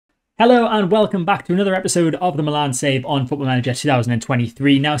Hello and welcome back to another episode of the Milan Save on Football Manager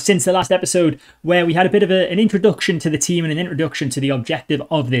 2023. Now, since the last episode where we had a bit of an introduction to the team and an introduction to the objective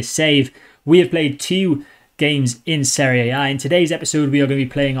of this save, we have played two games in Serie A. In today's episode, we are going to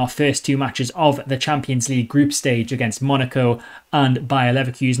be playing our first two matches of the Champions League group stage against Monaco and Bayer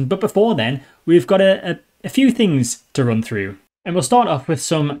Leverkusen. But before then, we've got a few things to run through. And we'll start off with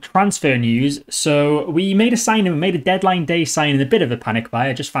some transfer news. So we made a deadline day signing, a bit of a panic buy.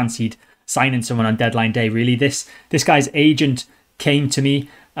 I just fancied signing someone on deadline day, really. This guy's agent came to me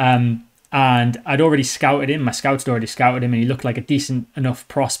and I'd already scouted him. My scouts had already scouted him and he looked like a decent enough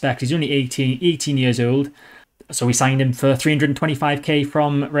prospect. He's only 18 years old. So we signed him for 325k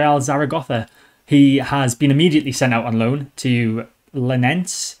from Real Zaragoza. He has been immediately sent out on loan to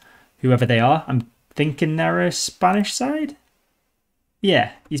Linense, whoever they are. I'm thinking they're a Spanish side.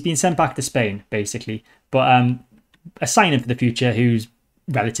 Yeah, he's been sent back to Spain, basically. But a signing for the future who's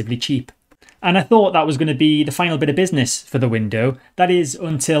relatively cheap. And I thought that was going to be the final bit of business for the window. That is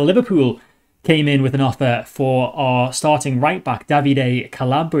until Liverpool came in with an offer for our starting right-back, Davide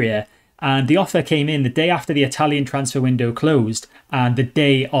Calabria. And the offer came in the day after the Italian transfer window closed and the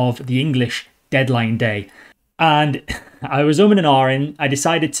day of the English deadline day. And I was and ahhing. I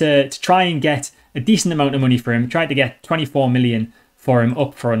decided to try and get a decent amount of money for him. Tried to get 24 million for him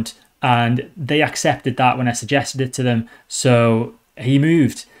up front, and they accepted that when I suggested it to them, so he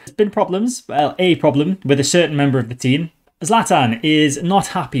moved. There's been problems, well, a problem with a certain member of the team. Zlatan is not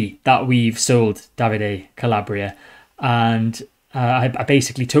happy that we've sold Davide Calabria, and I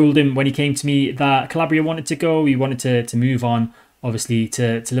basically told him when he came to me that Calabria wanted to go, he wanted to move on, obviously,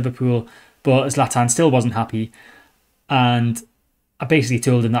 to Liverpool, but Zlatan still wasn't happy, and I basically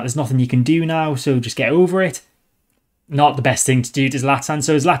told him that there's nothing you can do now, so just get over it. Not the best thing to do to Zlatan.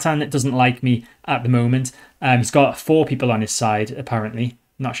 So Zlatan doesn't like me at the moment. He's got 4 people on his side, apparently.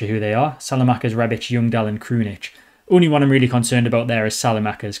 Not sure who they are. Salamakers, Rebic, Youngdal and Krunic. Only one I'm really concerned about there is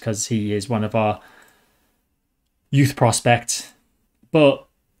Salamakers because he is one of our youth prospects. But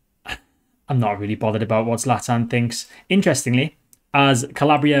I'm not really bothered about what Zlatan thinks. Interestingly, as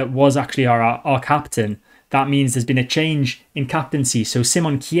Calabria was actually our captain, that means there's been a change in captaincy. So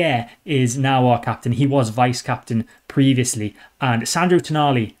Simon Kjær is now our captain. He was vice-captain previously. And Sandro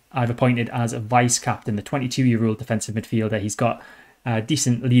Tonali I've appointed as a vice-captain, the 22-year-old defensive midfielder. He's got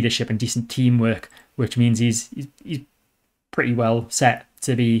decent leadership and decent teamwork, which means he's pretty well set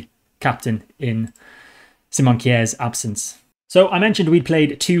to be captain in Simon Kjær's absence. So I mentioned we'd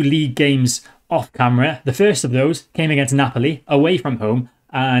played 2 league games off camera. The first of those came against Napoli, away from home.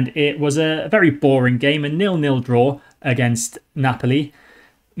 And it was a very boring game, a 0-0 draw against Napoli.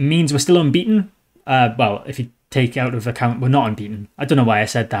 Means we're still unbeaten. Well, if you take out of account, we're not unbeaten. I don't know why I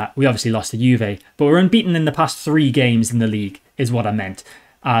said that. We obviously lost to Juve. But we're unbeaten in the past 3 games in the league, is what I meant.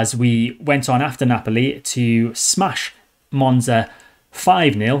 As we went on after Napoli to smash Monza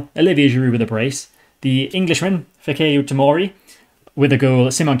 5-0. Olivier Giroud with a brace. The Englishman, Fikayo Tomori, with a goal.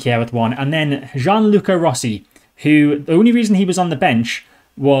 Simon Kjær with 1. And then Gianluca Rossi, who the only reason he was on the bench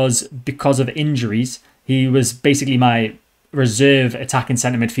was because of injuries. He was basically my reserve attacking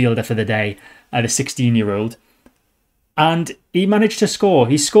centre midfielder for the day, the 16-year-old. And he managed to score.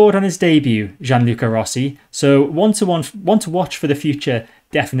 He scored on his debut, Gianluca Rossi. So one to watch for the future,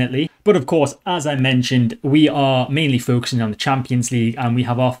 definitely. But of course, as I mentioned, we are mainly focusing on the Champions League, and we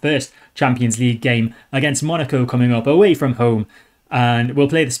have our first Champions League game against Monaco coming up away from home. And we'll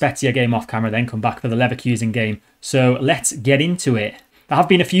play the Spezia game off camera, then come back for the Leverkusen game. So let's get into it. There have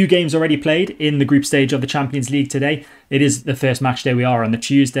been a few games already played in the group stage of the Champions League today. It is the first match day we are on the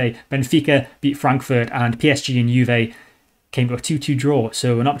Tuesday. Benfica beat Frankfurt and PSG and Juve came to a 2-2 draw.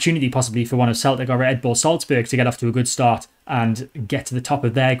 So an opportunity possibly for one of Celtic or Red Bull Salzburg to get off to a good start and get to the top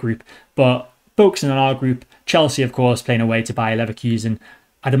of their group. But focusing on our group, Chelsea, of course, playing away to Bayer Leverkusen.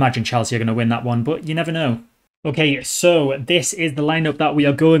 I'd imagine Chelsea are going to win that one, but you never know. Okay, so this is the lineup that we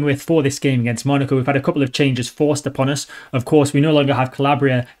are going with for this game against Monaco. We've had a couple of changes forced upon us. Of course, we no longer have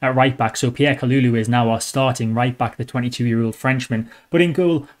Calabria at right back, so Pierre Kalulu is now our starting right back, the 22-year-old Frenchman. But in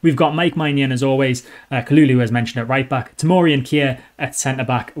goal, we've got Mike Maignan as always, Kalulu as mentioned at right back, Tomori and Kjær at centre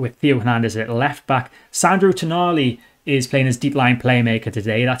back with Theo Hernandez at left back. Sandro Tonali is playing as deep line playmaker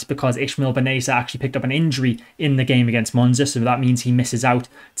today. That's because Ishmael Benessa actually picked up an injury in the game against Monza, so that means he misses out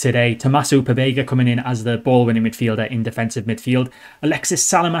today. Tommaso Pobega coming in as the ball-winning midfielder in defensive midfield. Alexis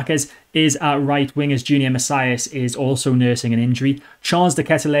Salamakers is at right wing as Junior Messias is also nursing an injury. Charles de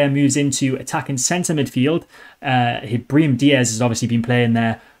Ketelaere moves into attacking centre midfield. Brahim Diaz has obviously been playing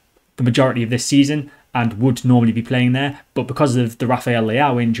there the majority of this season. and would normally be playing there. But because of the Rafael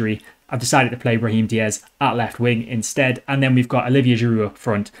Leao injury, I've decided to play Brahim Diaz at left wing instead. And then we've got Olivier Giroud up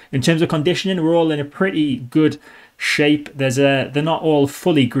front. In terms of conditioning, we're all in a pretty good shape. They're not all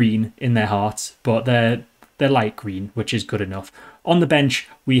fully green in their hearts, but they're light green, which is good enough. On the bench,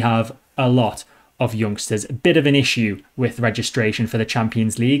 we have a lot of youngsters. A bit of an issue with registration for the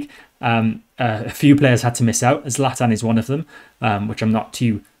Champions League. A few players had to miss out. Zlatan is one of them, which I'm not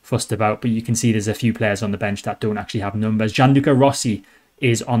too fussed about. But you can see there's a few players on the bench that don't actually have numbers. Gianluca Rossi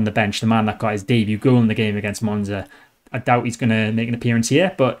is on the bench, the man that got his debut goal in the game against Monza. I doubt he's going to make an appearance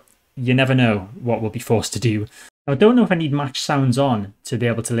here, but you never know what we'll be forced to do. I don't know if I need match sounds on to be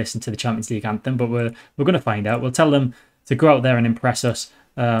able to listen to the Champions League anthem, but we're going to find out. We'll tell them to go out there and impress us.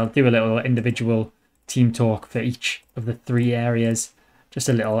 I'll do a little individual team talk for each of the 3 areas. Just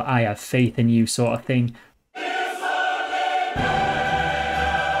a little I have faith in you sort of thing.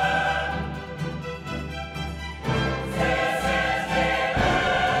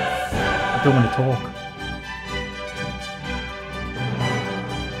 I don't want to talk.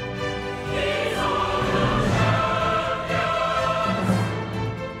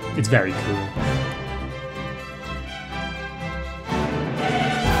 It's very cool.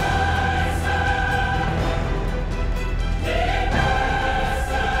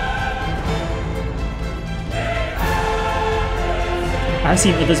 I've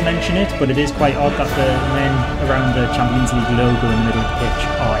seen others mention it, but it is quite odd that the men around the Champions League logo in the middle of the pitch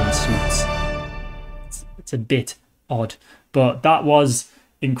are in suits. It's a bit odd, but that was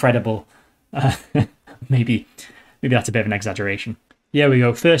incredible. Maybe that's a bit of an exaggeration. Here we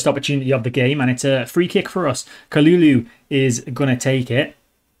go, first opportunity of the game, and it's a free kick for us. Kalulu is going to take it.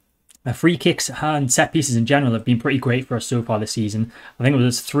 Free kicks and set pieces in general have been pretty great for us so far this season. I think it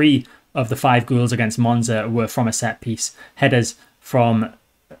was 3 of the 5 goals against Monza were from a set piece. Headers from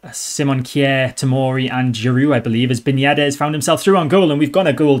Simon Kjær, Tomori and Giroud, I believe, as Ben Yedder has found himself through on goal, and we've gone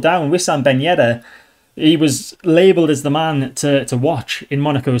a goal down. Wissam Ben Yedder, he was labelled as the man to watch in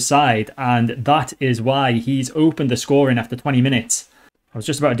Monaco's side, and that is why he's opened the scoring after 20 minutes. I was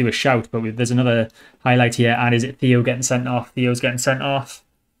just about to do a shout, but there's another highlight here, and is it Theo getting sent off? Theo's getting sent off.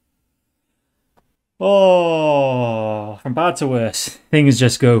 Oh, from bad to worse. Things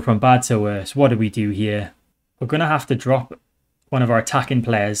just go from bad to worse. What do we do here? We're going to have to drop one of our attacking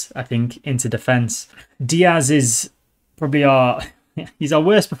players, I think, into defence. Diaz is probably he's our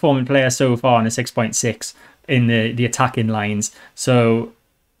worst performing player so far on a 6.6 in the attacking lines. So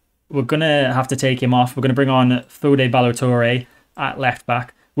we're going to have to take him off. We're going to bring on Fode Ballo-Touré at left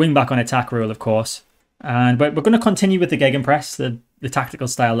back. Wing back on attack role, of course. But we're going to continue with the gegenpress, the tactical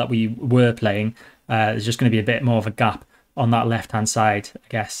style that we were playing. There's just going to be a bit more of a gap on that left-hand side, I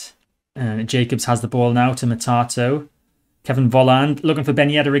guess. Jacobs has the ball now to Matato. Kevin Volland looking for Ben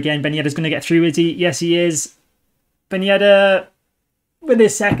Yedder again. Ben Yedder's going to get through, is he? Yes, he is. Ben Yedder with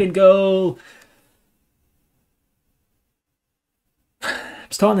his second goal. I'm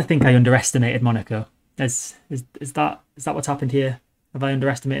starting to think I underestimated Monaco. Is that what's happened here? Have I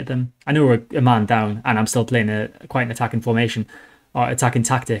underestimated them? I know we're a man down and I'm still playing quite an attacking formation or attacking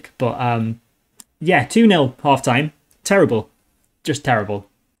tactic. But yeah, 2-0 half-time. Terrible. Just terrible.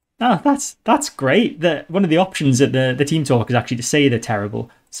 Oh, that's great. One of the options at the team talk is actually to say they're terrible.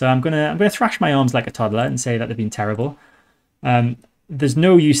 So I'm gonna thrash my arms like a toddler and say that they've been terrible. There's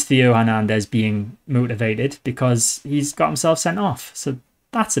no use Theo Hernandez being motivated because he's got himself sent off. So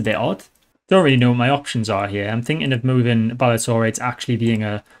that's a bit odd. Don't really know what my options are here. I'm thinking of moving Ballo-Touré to actually being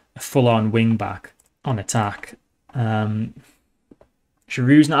a full-on wing back on attack. Giroud's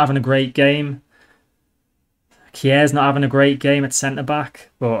not having a great game. Kjær's not having a great game at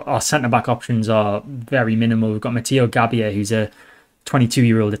centre-back, but our centre-back options are very minimal. We've got Matteo Gabbia, who's a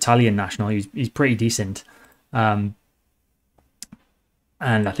 22-year-old Italian national. He's pretty decent. And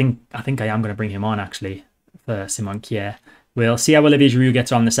I think I am going to bring him on, actually, for Simon Kjær. We'll see how Olivier Giroud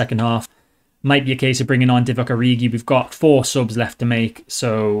gets on in the second half. Might be a case of bringing on Divock Origi. We've got 4 subs left to make,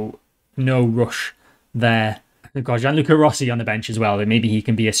 so no rush there. We've got Gianluca Rossi on the bench as well. Maybe he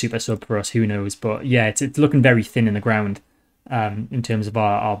can be a super sub for us, who knows. But yeah, it's looking very thin in the ground in terms of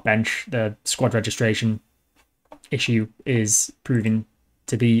our bench. The squad registration issue is proving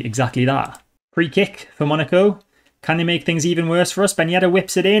to be exactly that. Free kick for Monaco. Can they make things even worse for us? Ben Yedder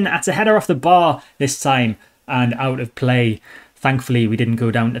whips it in. That's a header off the bar this time and out of play. Thankfully, we didn't go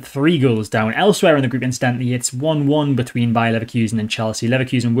down to 3 goals down. Elsewhere in the group, incidentally, it's 1-1 between Bayer Leverkusen and Chelsea.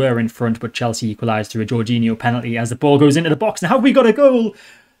 Leverkusen were in front, but Chelsea equalised through a Jorginho penalty as the ball goes into the box. Now, have we got a goal?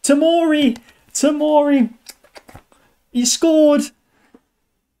 Tomori! He scored!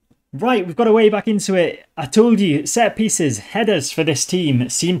 Right, we've got a way back into it. I told you, set pieces, headers for this team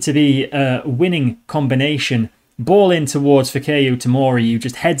seem to be a winning combination. Ball in towards Fikayo Tomori, who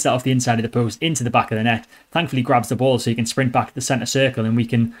just heads that off the inside of the post into the back of the net. Thankfully grabs the ball so he can sprint back to the centre circle and we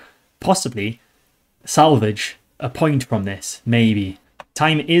can possibly salvage a point from this, maybe.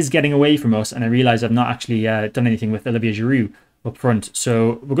 Time is getting away from us and I realise I've not actually done anything with Olivier Giroud up front.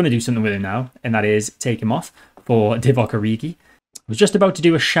 So we're going to do something with him now, and that is take him off for Divock Origi. I was just about to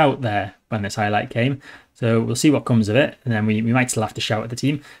do a shout there when this highlight came, so we'll see what comes of it, and then we might still have to shout at the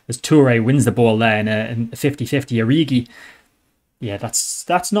team as Toure wins the ball there in a 50-50. Origi, yeah,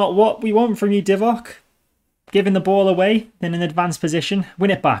 that's not what we want from you, Divock. Giving the ball away in an advanced position.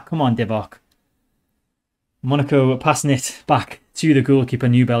 Win it back. Come on, Divock. Monaco passing it back to the goalkeeper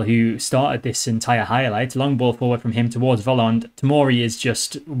Nubel, who started this entire highlight. Long ball forward from him towards Volland. Tomori is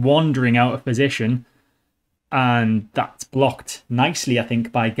just wandering out of position, and that's blocked nicely, I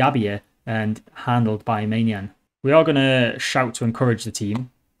think, by Gabier and handled by Maignan. We are going to shout to encourage the team.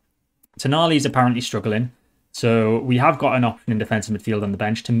 Tonali is apparently struggling, so we have got an option in defensive midfield on the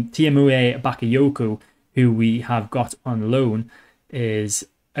bench. Tiamue Bakayoko, who we have got on loan, is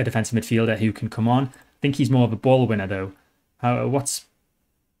a defensive midfielder who can come on. I think he's more of a ball winner, though. What's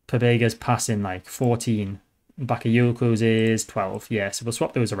Pabega's passing like? 14. Bakayoko's is 12. Yeah, so we'll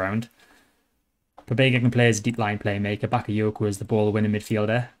swap those around. Pabega can play as a deep line playmaker. Bakayoko is the ball-winning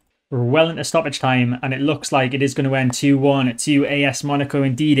midfielder. We're well into stoppage time, and it looks like it is going to end 2-1 to AS Monaco.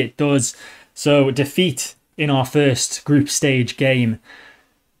 Indeed, it does. So, defeat in our first group stage game.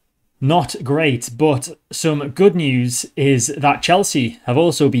 Not great, but some good news is that Chelsea have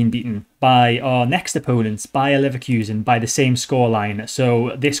also been beaten by our next opponents, Bayer Leverkusen, by the same scoreline.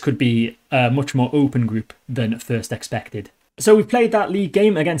 So, this could be a much more open group than first expected. So we've played that league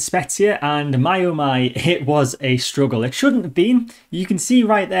game against Spezia, and my oh my, it was a struggle. It shouldn't have been. You can see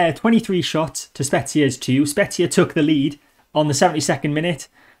right there, 23 shots to Spezia's 2. Spezia took the lead on the 72nd minute.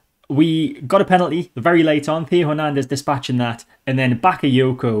 We got a penalty very late on, Theo Hernandez dispatching that, and then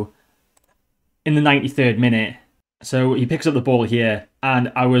Bakayoko in the 93rd minute. So he picks up the ball here,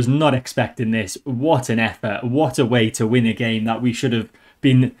 and I was not expecting this. What an effort. What a way to win a game that we should have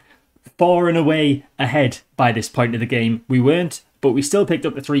been far and away ahead by this point of the game. We weren't, but we still picked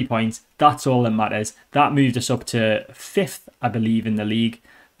up the 3 points. That's all that matters. That moved us up to 5th, I believe, in the league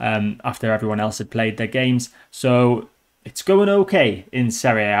after everyone else had played their games. So it's going okay in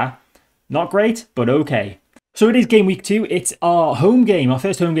Serie A. Not great, but okay. So it is game week 2. It's our home game, our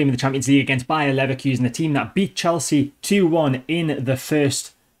first home game of the Champions League against Bayer Leverkusen, the team that beat Chelsea 2-1 in the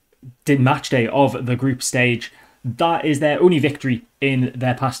first match day of the group stage. That is their only victory in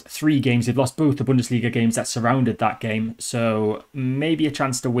their past 3 games. They've lost both the Bundesliga games that surrounded that game. So maybe a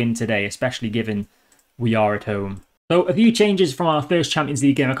chance to win today, especially given we are at home. So a few changes from our first Champions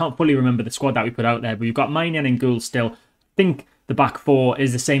League game. I can't fully remember the squad that we put out there, but we've got Maignan in goal still. I think the back 4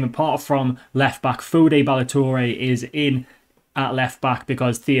 is the same apart from left back. Fode Ballatore is in at left back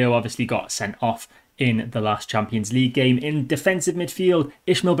because Theo obviously got sent off in the last Champions League game. In defensive midfield,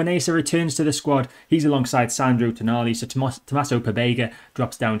 Ismail Benessa returns to the squad. He's alongside Sandro Tonali, so Tommaso Pabega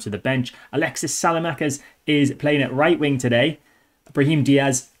drops down to the bench. Alexis Salamakers is playing at right wing today. Brahim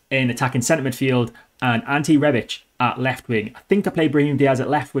Diaz in attacking centre midfield, and Ante Rebic at left wing. I think I played Brahim Diaz at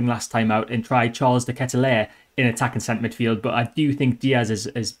left wing last time out and tried Charles de Ketelaere in attacking centre midfield, but I do think Diaz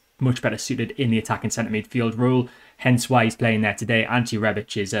is much better suited in the attacking centre midfield role, hence why he's playing there today. Ante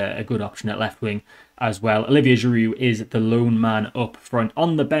Rebic is a good option at left wing as well. Olivier Giroud is the lone man up front.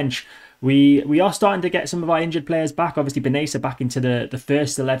 On the bench, we are starting to get some of our injured players back. Obviously, Benessa back into the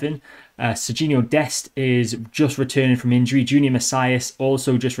first 11. Serginho Dest is just returning from injury. Junior Messias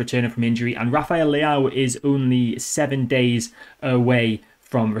also just returning from injury. And Rafael Leao is only 7 days away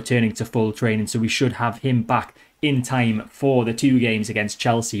from returning to full training. So we should have him back in time for the 2 games against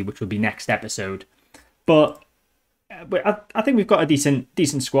Chelsea, which will be next episode. But I think we've got a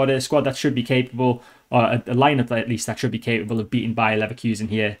decent squad, a squad that should be capable, or a lineup at least that should be capable of beating Bayer Leverkusen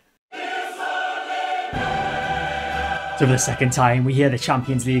here. So for the second time, we hear the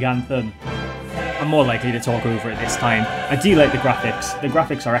Champions League anthem. I'm more likely to talk over it this time. I do like the graphics. The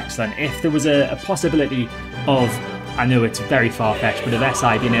graphics are excellent. If there was a possibility of, I know it's very far-fetched, but of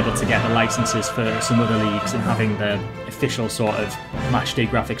SI being able to get the licenses for some other leagues and having the official sort of matchday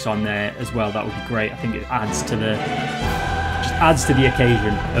graphics on there as well, that would be great. I think it adds to the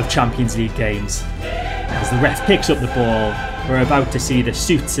occasion of Champions League games. As the ref picks up the ball, we're about to see the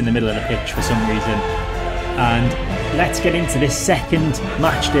suits in the middle of the pitch for some reason. And let's get into this second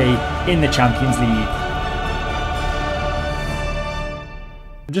match day in the Champions League.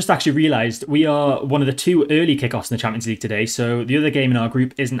 I just actually realised we are one of the 2 early kickoffs in the Champions League today, so the other game in our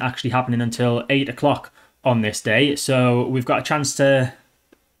group isn't actually happening until 8 o'clock on this day, so we've got a chance to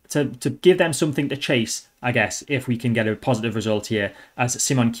give them something to chase, I guess, if we can get a positive result here, as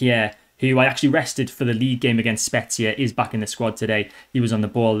Simon Kjaer, who I actually rested for the league game against Spezia, is back in the squad today. He was on the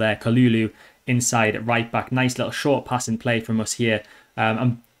ball there. Kalulu inside at right back. Nice little short passing play from us here.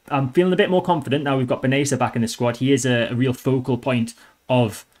 I'm feeling a bit more confident now we've got Benesa back in the squad. He is a real focal point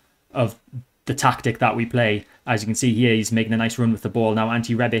of the tactic that we play. As you can see here, he's making a nice run with the ball. Now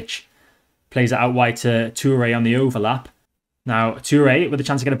Ante Rebic plays it out wide to Toure on the overlap. Now, Toure with a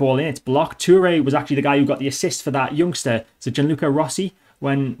chance to get a ball in. It's blocked. Toure was actually the guy who got the assist for that youngster. So Gianluca Rossi,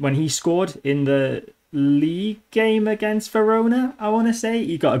 when he scored in the league game against Verona, I want to say.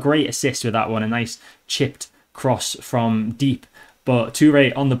 He got a great assist with that one. A nice chipped cross from deep. But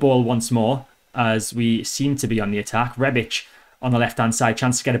Toure on the ball once more, as we seem to be on the attack. Rebic on the left-hand side,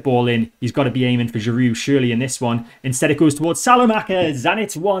 chance to get a ball in. He's got to be aiming for Giroud, surely, in this one. Instead, it goes towards Salamakers, and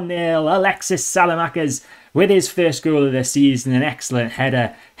it's 1-0. Alexis Salamakers with his first goal of the season, an excellent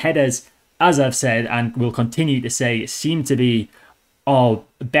header. Headers, as I've said, and will continue to say, seem to be our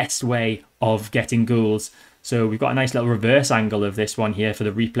best way of getting goals. So we've got a nice little reverse angle of this one here for the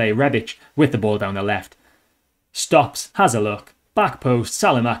replay. Rebic with the ball down the left. Stops, has a look. Back post,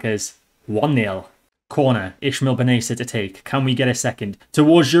 Salamakers, 1-0. Corner, Ishmael Benesa to take. Can we get a second?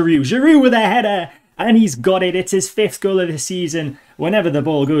 Towards Giroud. Giroud with a header! And he's got it. It's his 5th goal of the season. Whenever the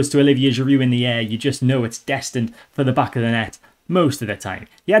ball goes to Olivier Giroud in the air, you just know it's destined for the back of the net most of the time.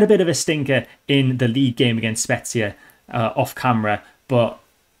 He had a bit of a stinker in the league game against Spezia off camera, but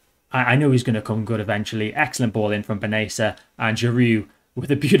I know he's going to come good eventually. Excellent ball in from Benesa, and Giroud with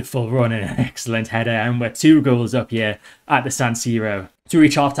a beautiful run and an excellent header, and we're 2 goals up here at the San Siro to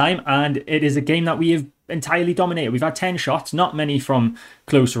reach half-time, and it is a game that we have entirely dominated. We've had 10 shots, not many from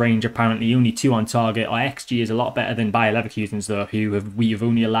close range apparently, only 2 on target. Our XG is a lot better than Bayer Leverkusen's though, we've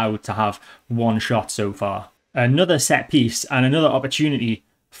only allowed to have 1 shot so far. Another set piece and another opportunity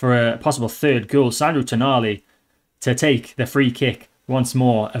for a possible 3rd goal. Sandro Tonali to take the free kick once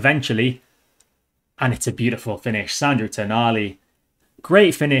more eventually, and it's a beautiful finish. Sandro Tonali,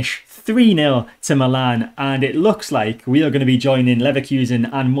 great finish, 3-0 to Milan, and it looks like we are going to be joining Leverkusen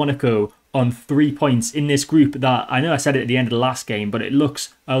and Monaco on 3 points in this group that, I know I said it at the end of the last game, but it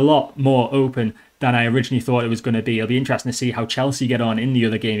looks a lot more open than I originally thought it was going to be. It'll be interesting to see how Chelsea get on in the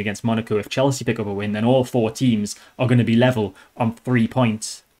other game against Monaco. If Chelsea pick up a win, then all 4 teams are going to be level on 3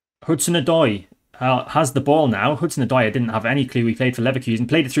 points. Hudson-Odoi has the ball now. Hudson-Odoi, I didn't have any clue he played for Leverkusen.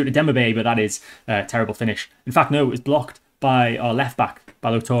 Played it through to Dembélé, but that is a terrible finish. In fact, no, it was blocked by our left back,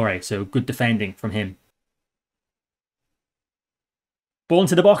 Balotore, so good defending from him. Ball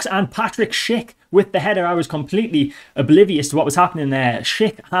into the box, and Patrick Schick with the header. I was completely oblivious to what was happening there.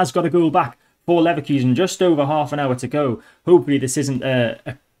 Schick has got a goal back for Leverkusen, just over half an hour to go. Hopefully this isn't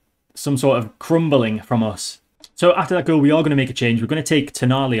some sort of crumbling from us. So after that goal, we are going to make a change. We're going to take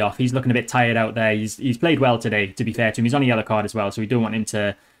Tonali off. He's looking a bit tired out there. He's played well today, to be fair to him. He's on a yellow card as well, so we don't want him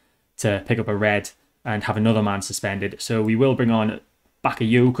to pick up a red and have another man suspended. So we will bring on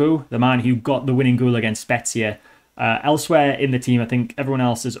Bakayoko, the man who got the winning goal against Spezia. Elsewhere in the team, I think everyone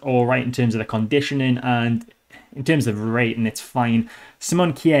else is all right in terms of the conditioning, and in terms of rating, it's fine.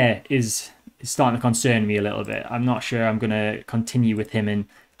 Simon Kjaer is starting to concern me a little bit. I'm not sure I'm going to continue with him in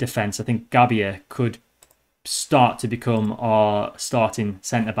defence. I think Gabia could start to become our starting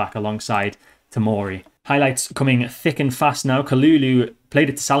centre-back alongside Tomori. Highlights coming thick and fast now. Kalulu played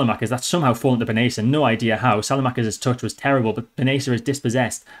it to Salamakers. That's somehow fallen to Benesa. No idea how. Salamakers' touch was terrible, but Benesa is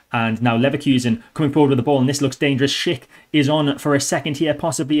dispossessed. And now Leverkusen coming forward with the ball, and this looks dangerous. Schick is on for a second here.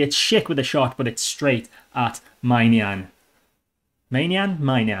 Possibly it's Schick with a shot, but it's straight at Maignan.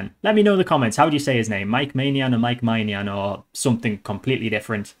 Maignan? Let me know in the comments. How do you say his name? Mike Maignan or Mike Maignan or something completely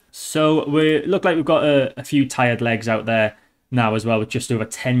different? So we look like we've got a few tired legs out there now as well, with just over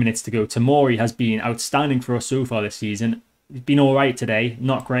 10 minutes to go. Tomori has been outstanding for us so far this season. He's been all right today,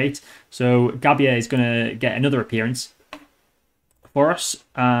 not great. So Gabia is going to get another appearance for us,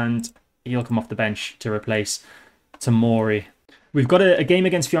 and he'll come off the bench to replace Tomori. We've got a game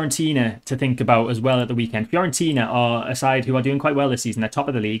against Fiorentina to think about as well at the weekend. Fiorentina are a side who are doing quite well this season. They're top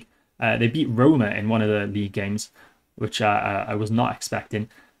of the league. They beat Roma in one of the league games, which I was not expecting.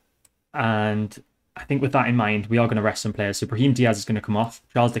 And I think with that in mind, we are going to rest some players. So Brahim Diaz is going to come off.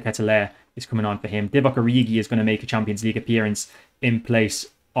 Charles de Ketelaere is coming on for him. Divock Origi is going to make a Champions League appearance in place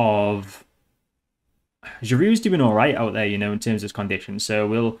of... Giroud's doing all right out there, you know, in terms of his conditions. So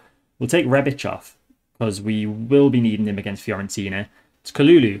we'll take Rebic off, because we will be needing him against Fiorentina. It's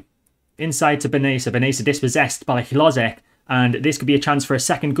Kalulu. Inside to Benesa. Benesa dispossessed by Hlozek. And this could be a chance for a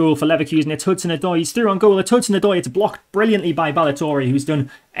second goal for Leverkusen. It's Hudson-Odoi. He's through on goal. It's Hudson-Odoi. It's blocked brilliantly by Ballatore, who's done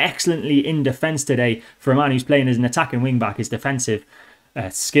excellently in defence today. For a man who's playing as an attacking wing-back, his defensive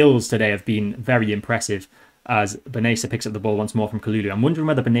skills today have been very impressive as Benessa picks up the ball once more from Kalulu. I'm wondering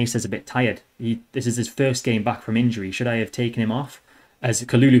whether Benessa's a bit tired. This is his first game back from injury. Should I have taken him off? As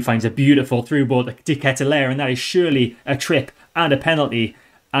Kalulu finds a beautiful through ball to De Ketelaere, and that is surely a trip and a penalty.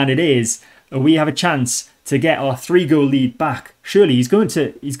 And it is. We have a chance to get our 3-goal lead back. Surely he's going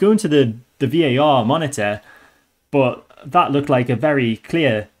to the VAR monitor, but that looked like a very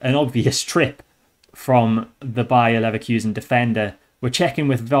clear and obvious trip from the Bayer Leverkusen defender. We're checking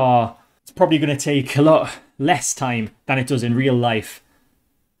with VAR. It's probably going to take a lot less time than it does in real life.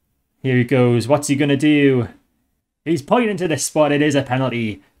 Here he goes. What's he going to do? He's pointing to this spot. It is a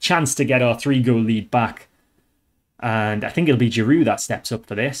penalty. Chance to get our 3-goal lead back. And I think it'll be Giroud that steps up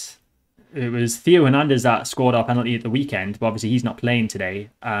for this. It was Theo Hernandez that scored our penalty at the weekend, but obviously he's not playing today.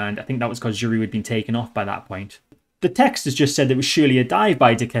 And I think that was because Giroud had been taken off by that point. The text has just said there was surely a dive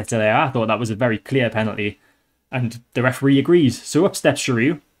by De Ketelaere. I thought that was a very clear penalty. And the referee agrees. So up steps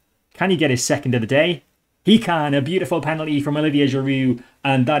Giroud. Can he get his second of the day? He can. A beautiful penalty from Olivier Giroud.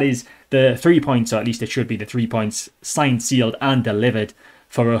 And that is the 3 points, or at least it should be the 3 points, signed, sealed and delivered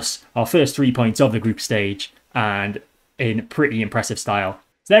for us. Our first 3 points of the group stage. And in pretty impressive style.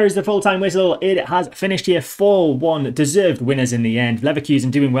 So there is the full-time whistle. It has finished here 4-1. Deserved winners in the end. Leverkusen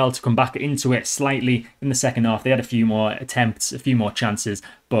doing well to come back into it slightly in the second half. They had a few more attempts, a few more chances,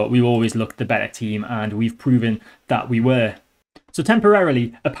 but we always looked the better team, and we've proven that we were. So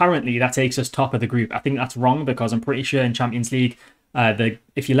temporarily, apparently, that takes us top of the group. I think that's wrong because I'm pretty sure in Champions League,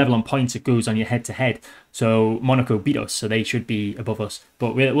 if you level on points, it goes on your head-to-head. So Monaco beat us, so they should be above us.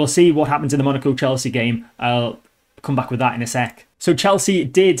 But we'll see what happens in the Monaco-Chelsea game. I'll come back with that in a sec. So Chelsea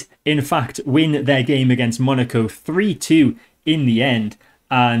did, in fact, win their game against Monaco 3-2 in the end.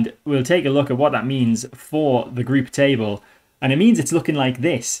 And we'll take a look at what that means for the group table. And it means it's looking like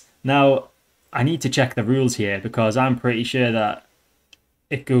this. Now, I need to check the rules here because I'm pretty sure that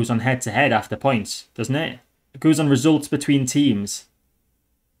it goes on head-to-head after points, doesn't it? It goes on results between teams.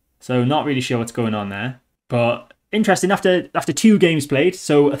 So not really sure what's going on there. But interesting, after 2 games played,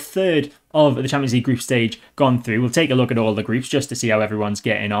 so a third of the Champions League group stage gone through. We'll take a look at all the groups just to see how everyone's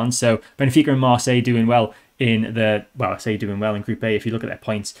getting on. So Benfica and Marseille doing well in the, well, I say doing well in Group A. If you look at their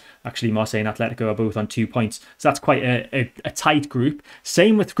points, actually Marseille and Atletico are both on 2 points. So that's quite a tight group.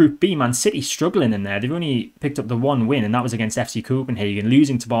 Same with Group B. Man City struggling in there. They've only picked up the 1 win, and that was against FC Copenhagen,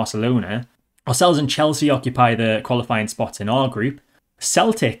 losing to Barcelona. Ourselves and Chelsea occupy the qualifying spots in our group.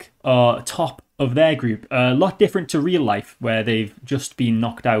 Celtic are top of their group. A lot different to real life, where they've just been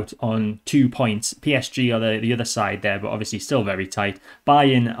knocked out on 2 points. PSG are the other side there, but obviously still very tight.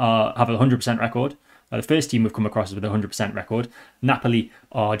 Bayern have a 100% record. The first team we've come across with a 100% record. Napoli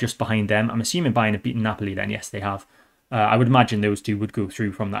are just behind them. I'm assuming Bayern have beaten Napoli then. Yes, they have. I would imagine those two would go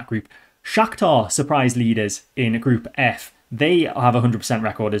through from that group. Shakhtar, surprise leaders in Group F. They have a 100%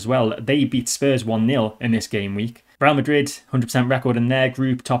 record as well. They beat Spurs 1-0 in this game week. Real Madrid, 100% record in their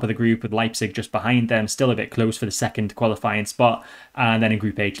group, top of the group with Leipzig just behind them, still a bit close for the second qualifying spot. And then in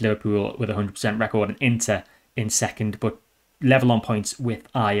Group H, Liverpool with a 100% record and Inter in second, but level on points with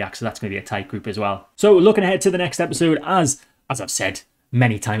Ajax, so that's going to be a tight group as well. So looking ahead to the next episode, as I've said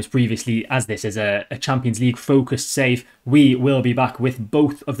many times previously, as this is a Champions League focused save, we will be back with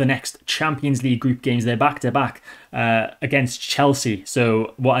both of the next Champions League group games. They're back-to-back against Chelsea.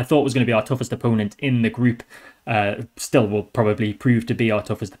 So what I thought was going to be our toughest opponent in the group still will probably prove to be our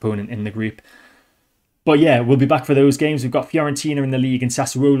toughest opponent in the group. But yeah, we'll be back for those games. We've got Fiorentina in the league and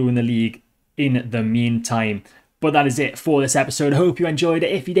Sassuolo in the league in the meantime. But that is it for this episode. I hope you enjoyed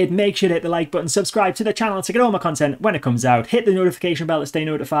it. If you did, make sure to hit the like button, subscribe to the channel to get all my content when it comes out, hit the notification bell to stay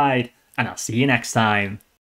notified, and I'll see you next time.